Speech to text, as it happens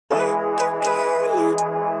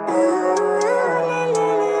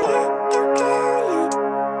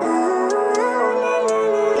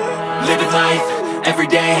every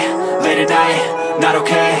day, late at night, not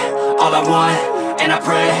okay. All I want, and I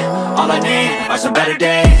pray, all I need are some better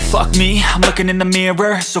days. Fuck me, I'm looking in the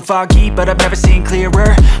mirror, so foggy, but I've never seen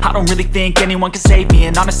clearer. I don't really think anyone can save me,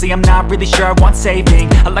 and honestly I'm not really sure I want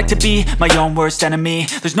saving. I like to be my own worst enemy.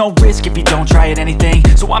 There's no risk if you don't try at anything,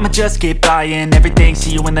 so I'ma just keep buying everything.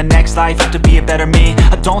 See you in the next life, have to be a better me.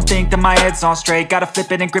 I don't think that my head's on straight, gotta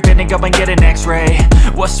flip it and grip it and go and get an x-ray.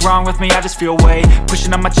 What's wrong with me? I just feel weight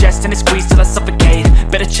pushing on my chest and it squeezes till I suffocate.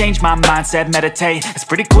 Better change my mindset, meditate. It's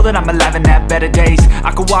pretty cool that I'm alive and have better days.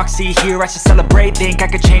 I could walk, see, hear, I should celebrate. Think I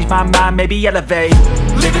could change my mind, maybe elevate.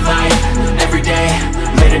 Living life, every day,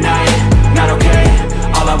 late at night, not okay.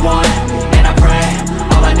 All I want, and I pray,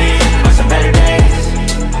 all I need are some better days.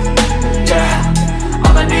 Yeah,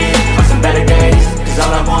 all I need are some better days. Cause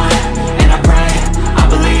all I want, and I pray, I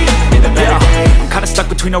believe in the better days. I'm kinda stuck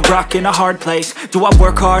between a rock and a hard place. Do I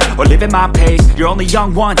work hard or live at my pace? You're only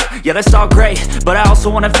young once, yeah that's all great, but I also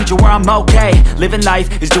want a future where I'm okay. Living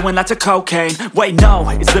life is doing lots of cocaine. Wait no,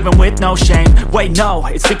 it's living with no shame. Wait no,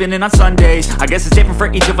 it's sleeping in on Sundays. I guess it's different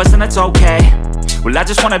for each of us and that's okay. Well I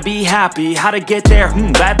just wanna be happy, how to get there?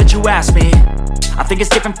 Glad that you asked me. I think it's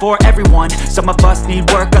different for everyone. Some of us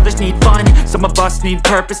need work, others need fun. Some of us need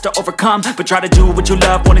purpose to overcome. But try to do what you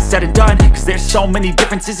love when it's said and done. Cause there's so many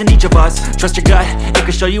differences in each of us. Trust your gut, it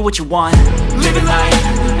can show you what you want. Living life,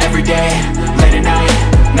 every day, late at night,